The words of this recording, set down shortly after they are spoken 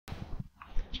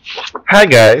Hi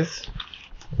guys,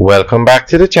 welcome back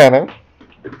to the channel.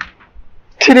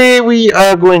 Today we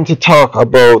are going to talk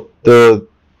about the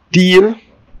deal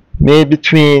made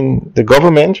between the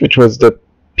government, which was the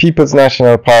People's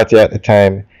National Party at the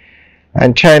time,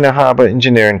 and China Harbour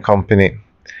Engineering Company,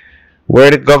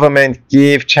 where the government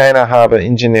gave China Harbour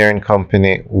Engineering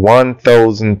Company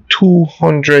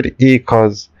 1,200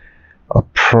 acres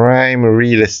of prime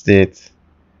real estate.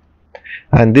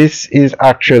 And this is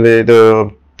actually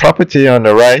the property on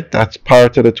the right. That's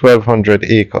part of the 1,200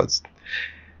 acres.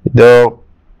 The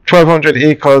 1,200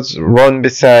 acres run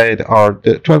beside, or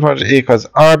the 1,200 acres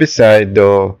are beside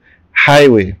the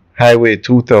Highway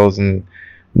 2000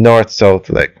 north-south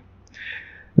leg.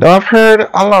 Now I've heard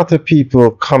a lot of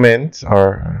people comment,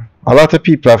 or a lot of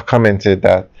people have commented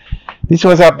that this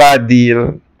was a bad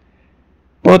deal,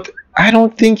 but I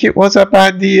don't think it was a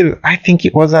bad deal. I think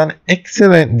it was an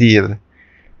excellent deal.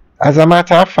 As a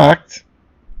matter of fact,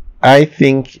 I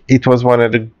think it was one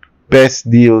of the best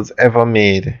deals ever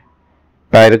made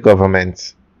by the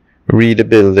government,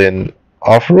 rebuilding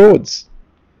of roads.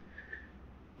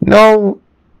 Now,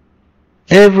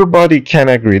 everybody can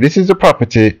agree. This is the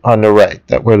property on the right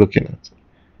that we're looking at.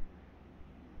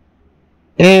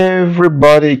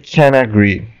 Everybody can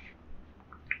agree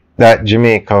that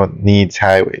Jamaica needs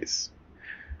highways.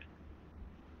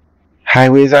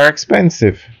 Highways are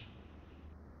expensive.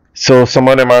 So some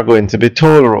of them are going to be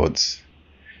toll roads.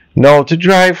 Now, to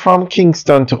drive from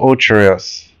Kingston to Ocho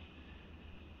Rios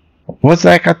was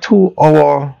like a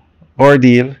 2-hour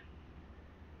ordeal.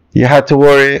 You had to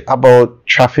worry about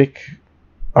traffic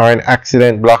or an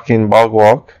accident blocking Bog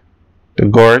Walk, the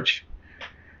gorge.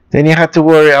 Then you had to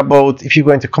worry about if you're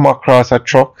going to come across a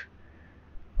truck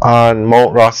on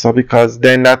Mount Rossa, because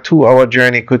then that 2-hour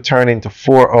journey could turn into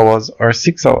 4 hours or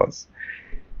 6 hours.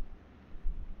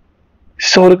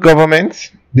 So the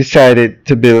government decided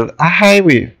to build a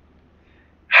highway.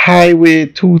 Highway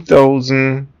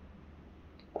 2000.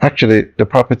 Actually, the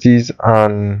property's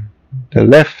on the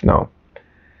left now.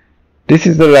 This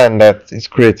is the land that is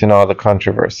creating all the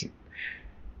controversy.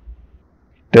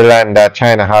 The land that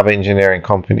China Harbour Engineering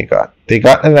Company got. They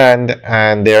got the land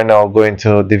and they are now going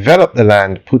to develop the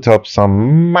land, put up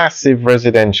some massive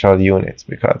residential units,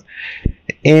 because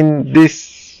in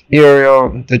this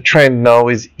area, the trend now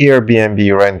is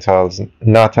Airbnb rentals,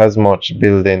 not as much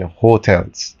building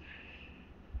hotels.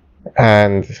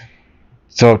 And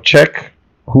so CHEC,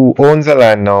 who owns the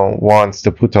land now, wants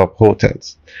to put up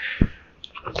hotels.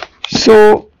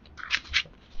 So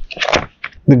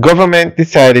the government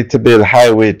decided to build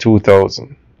Highway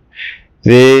 2000.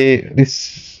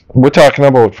 We're talking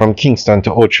about from Kingston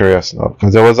to Ocho Rios now,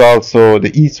 because there was also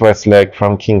the east-west leg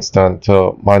from Kingston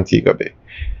to Montego Bay.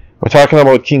 We're talking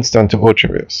about Kingston to Ocho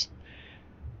Rios.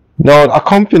 Now, a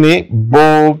company,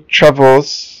 Bold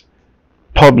Travels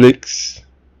Publics,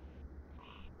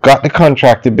 got the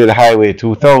contract to build Highway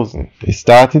 2000. They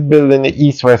started building the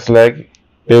east-west leg,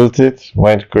 built it,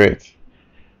 went great.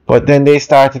 But then they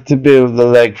started to build the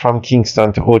leg from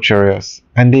Kingston to Ocho Rios,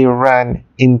 and they ran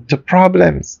into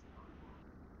problems.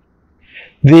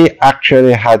 They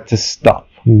actually had to stop.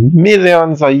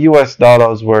 Millions of US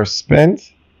dollars were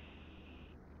spent,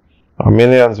 or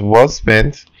millions was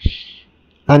spent,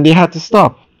 and they had to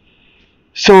stop.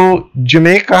 So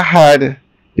Jamaica had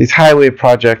this highway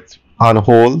project on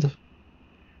hold,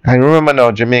 and remember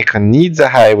now, Jamaica needs a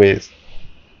highways.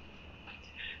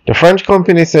 The French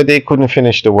company said they couldn't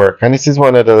finish the work, and this is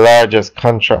one of the largest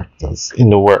contractors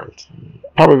in the world,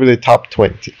 probably top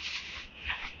 20.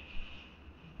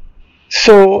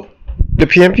 So the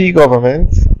PNP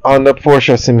government under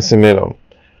Portia Simpson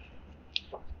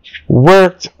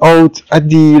worked out a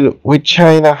deal with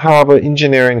China Harbour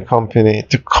Engineering Company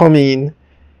to come in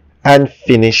and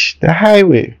finish the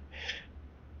highway.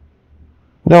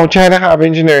 Now, China Harbour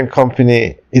Engineering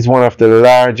Company is one of the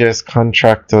largest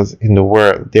contractors in the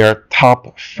world. They are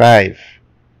top 5.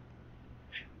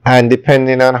 And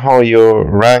depending on how you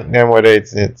rank them, whether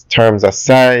it's in terms of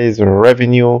size or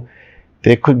revenue,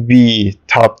 they could be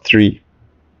top 3.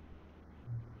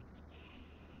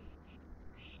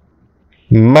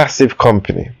 Massive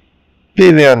company,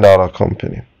 billion-dollar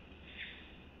company.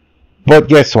 But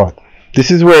guess what?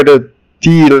 This is where the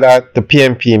deal that the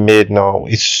PNP made now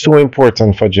is so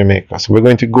important for Jamaica. So we're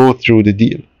going to go through the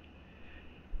deal.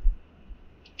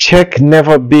 CHEC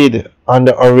never bid on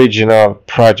the original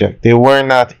project. They were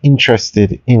not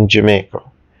interested in Jamaica.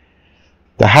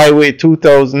 The Highway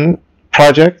 2000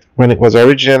 project, when it was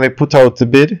originally put out to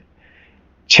bid,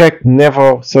 CHEC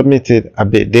never submitted a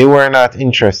bid. They were not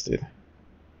interested.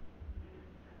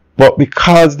 But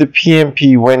because the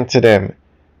PNP went to them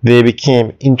they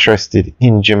became interested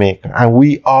in Jamaica. And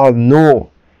we all know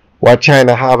what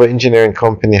China Harbour Engineering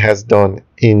Company has done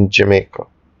in Jamaica.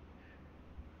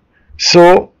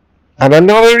 So, and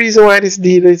another reason why this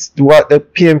deal is what the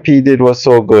PNP did was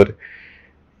so good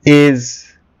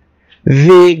is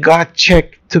they got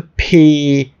CHEC to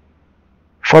pay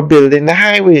for building the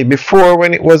highway. Before,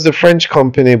 when it was the French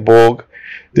company, Bogue,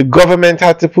 the government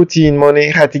had to put in money,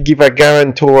 had to give a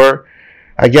guarantor,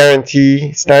 a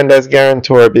guarantee, stand as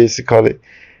guarantor basically.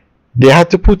 They had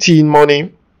to put in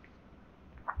money.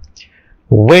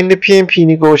 When the PNP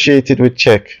negotiated with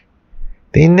CHEC,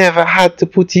 they never had to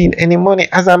put in any money.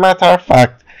 As a matter of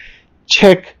fact,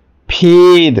 CHEC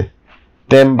paid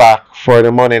them back for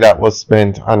the money that was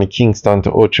spent on the Kingston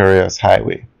to Ocho Rios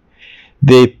highway.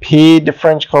 They paid the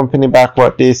French company back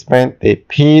what they spent. They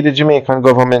paid the Jamaican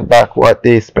government back what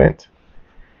they spent.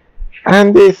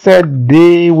 And they said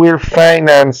they will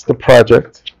finance the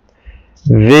project.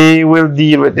 They will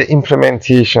deal with the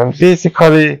implementation.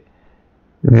 Basically,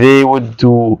 they would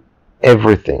do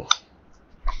everything.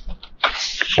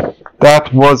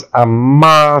 That was a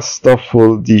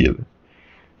masterful deal.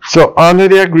 So under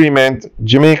the agreement,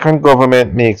 Jamaican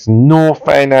government makes no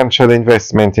financial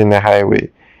investment in the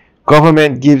highway.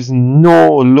 Government gives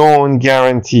no loan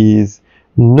guarantees,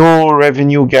 no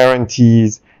revenue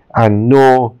guarantees, and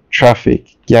no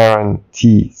traffic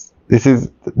guarantees. This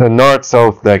is the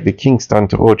north-south leg, the Kingston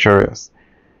to Ocho Rios.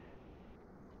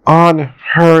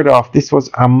 Unheard of. This was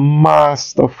a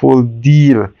masterful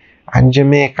deal, and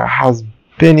Jamaica has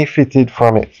benefited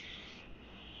from it.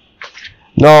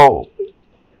 Now,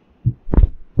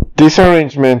 this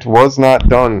arrangement was not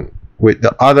done with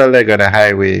the other leg of the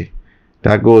highway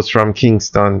that goes from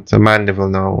Kingston to Mandeville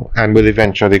now and will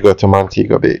eventually go to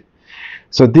Montego Bay.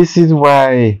 So this is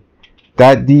why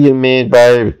that deal made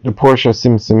by the Portia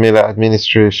Simpson Miller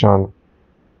administration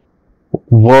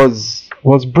was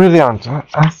brilliant.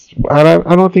 I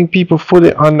don't think people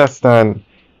fully understand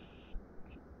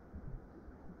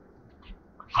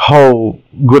how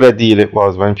good a deal it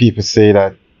was when people say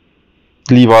that,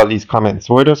 leave all these comments.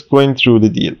 We're just going through the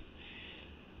deal.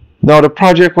 Now, the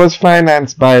project was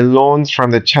financed by loans from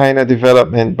the China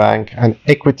Development Bank and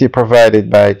equity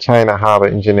provided by China Harbour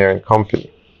Engineering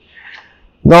Company.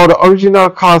 Now, the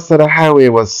original cost of the highway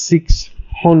was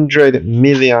 $600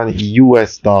 million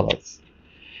US.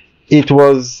 It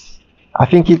was, I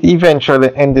think it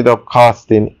eventually ended up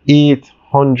costing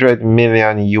 $800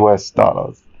 million US.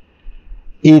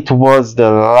 It was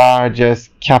the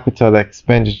largest capital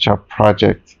expenditure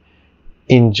project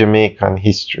in Jamaican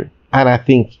history, and I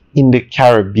think in the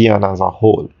Caribbean as a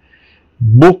whole.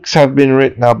 Books have been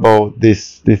written about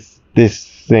this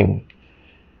thing.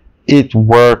 It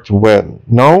worked well.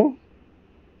 Now,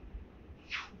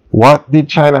 what did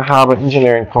China Harbour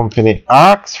Engineering Company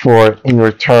ask for in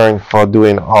return for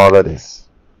doing all of this?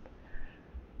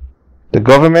 The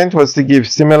government was to give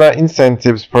similar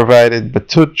incentives provided by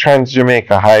to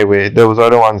Trans-Jamaica Highway. Those are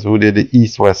the ones who did the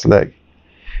east-west leg.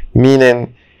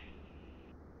 Meaning,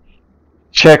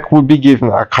 CHEC would be given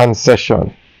a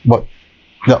concession, but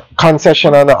the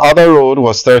concession on the other road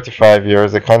was 35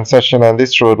 years. The concession on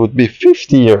this road would be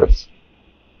 50 years.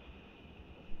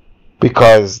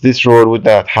 Because this road would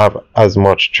not have as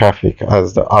much traffic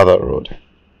as the other road.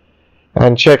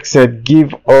 And CHEC said,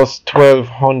 give us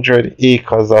 1,200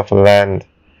 acres of land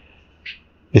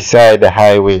beside the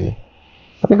highway.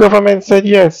 And the government said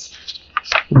yes.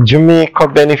 Jamaica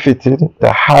benefited.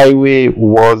 The highway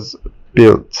was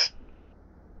built.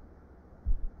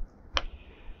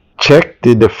 CHEC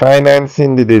did the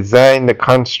financing, the design, the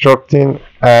constructing,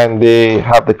 and they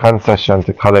have the concession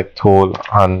to collect toll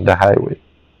on the highway.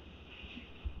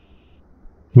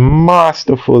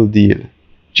 Masterful deal.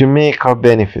 Jamaica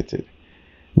benefited.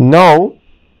 Now,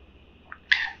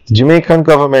 the Jamaican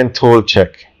government told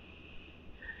CHEC,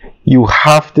 you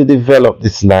have to develop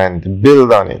this land,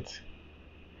 build on it,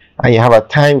 and you have a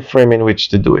time frame in which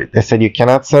to do it. They said you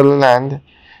cannot sell the land,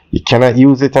 you cannot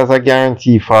use it as a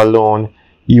guarantee for a loan,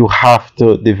 you have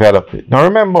to develop it. Now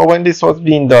remember, when this was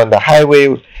being done, the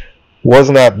highway was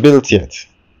not built yet.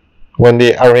 When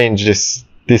they arranged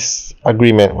this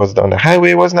agreement was done, the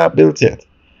highway was not built yet.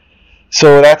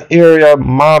 So that area,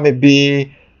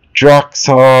 Mammee,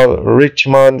 Draxall,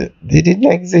 Richmond, they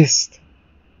didn't exist.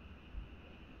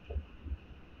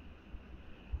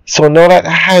 So now that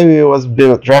the highway was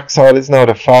built, Draxall is now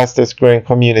the fastest growing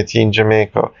community in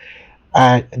Jamaica.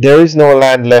 There is no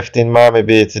land left in Mammee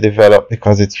Bay to develop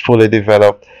because it's fully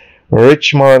developed.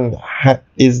 Richmond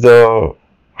has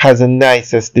the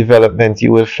nicest development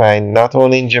you will find not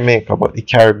only in Jamaica but the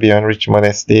Caribbean, Richmond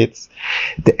estates.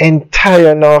 The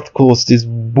entire north coast is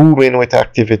booming with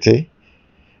activity.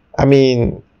 I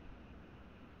mean,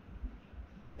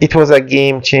 it was a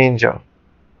game changer.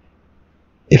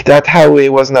 If that highway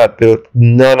was not built,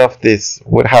 none of this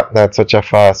would happen at such a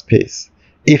fast pace,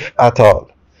 if at all.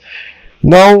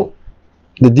 Now,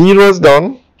 the deal was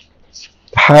done,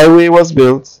 the highway was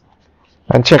built,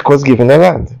 and CHEC was given the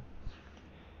land.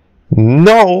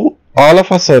 Now, all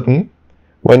of a sudden,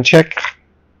 when CHEC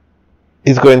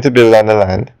is going to build on the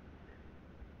land,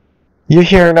 you're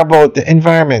hearing about the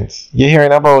environment, you're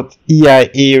hearing about EIA,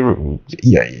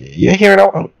 you're hearing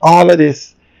about all of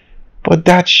this. But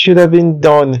that should have been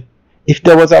done. If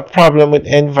there was a problem with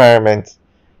environment,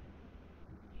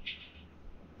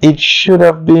 it should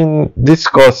have been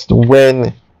discussed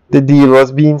when the deal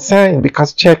was being signed,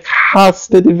 because CHEC has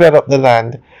to develop the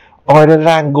land or the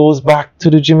land goes back to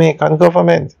the Jamaican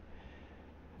government.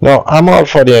 Now, I'm all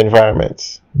for the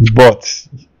environment, but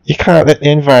you can't let the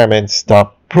environment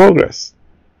stop progress.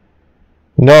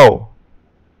 No.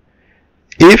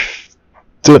 If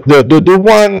the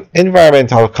one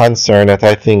environmental concern that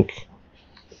I think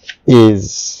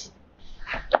is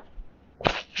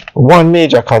one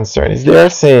major concern is they're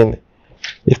saying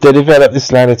if they develop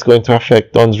this land, it's going to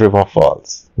affect Duns River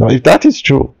Falls. Now, if that is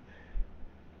true,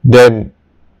 then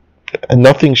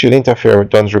nothing should interfere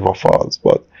with Duns River Falls.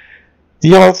 But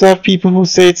you also have people who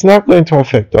say it's not going to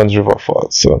affect Duns River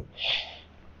Falls. So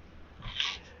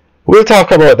we'll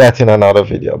talk about that in another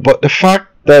video. But the fact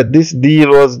that this deal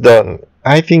was done,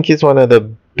 I think is one of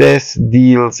the best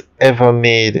deals ever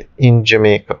made in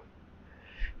Jamaica.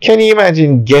 Can you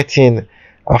imagine getting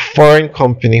a foreign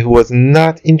company who was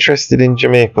not interested in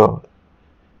Jamaica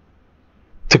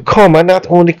to come, and not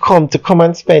only come, to come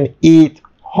and spend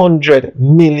 $800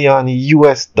 million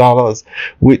US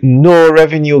with no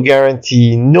revenue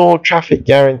guarantee, no traffic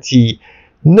guarantee,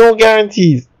 no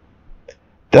guarantees?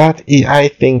 That, I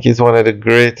think, is one of the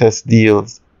greatest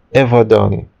deals ever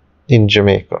done in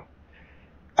Jamaica.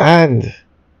 And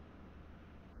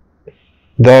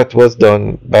that was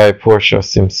done by Portia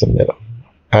Simpson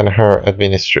and her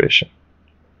administration.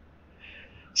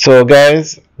 So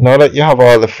guys, now that you have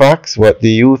all the facts, what do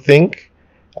you think?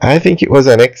 I think it was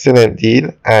an excellent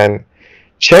deal, and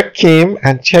CHEC came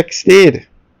and CHEC stayed.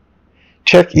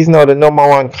 CHEC is now the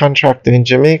 #1 contractor in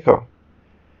Jamaica,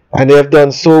 and they have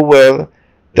done so well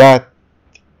that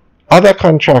other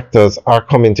contractors are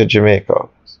coming to Jamaica.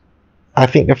 I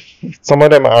think some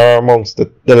of them are amongst the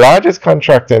largest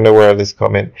contractor in the world is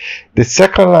coming. The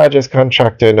second largest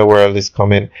contractor in the world is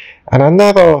coming. And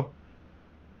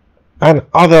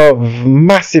other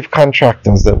massive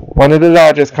contractors. One of the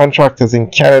largest contractors in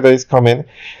Canada is coming.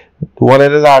 One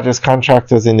of the largest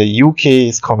contractors in the UK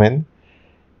is coming.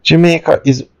 Jamaica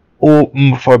is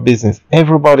open for business.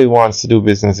 Everybody wants to do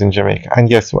business in Jamaica. And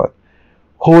guess what?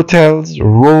 Hotels,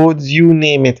 roads, you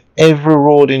name it, every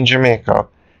road in Jamaica,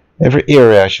 every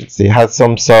area I should say, has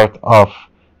some sort of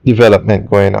development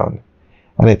going on.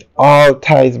 And it all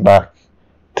ties back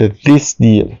to this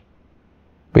deal.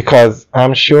 Because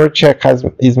I'm sure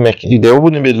CHEC is making, they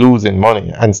wouldn't be losing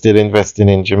money and still investing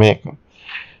in Jamaica.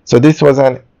 So this was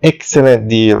an excellent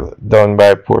deal done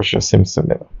by Portia Simpson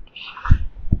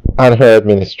and her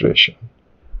administration.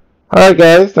 Alright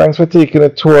guys, thanks for taking a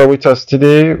tour with us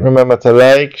today. Remember to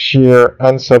like, share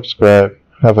and subscribe.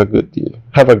 Have a good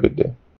day.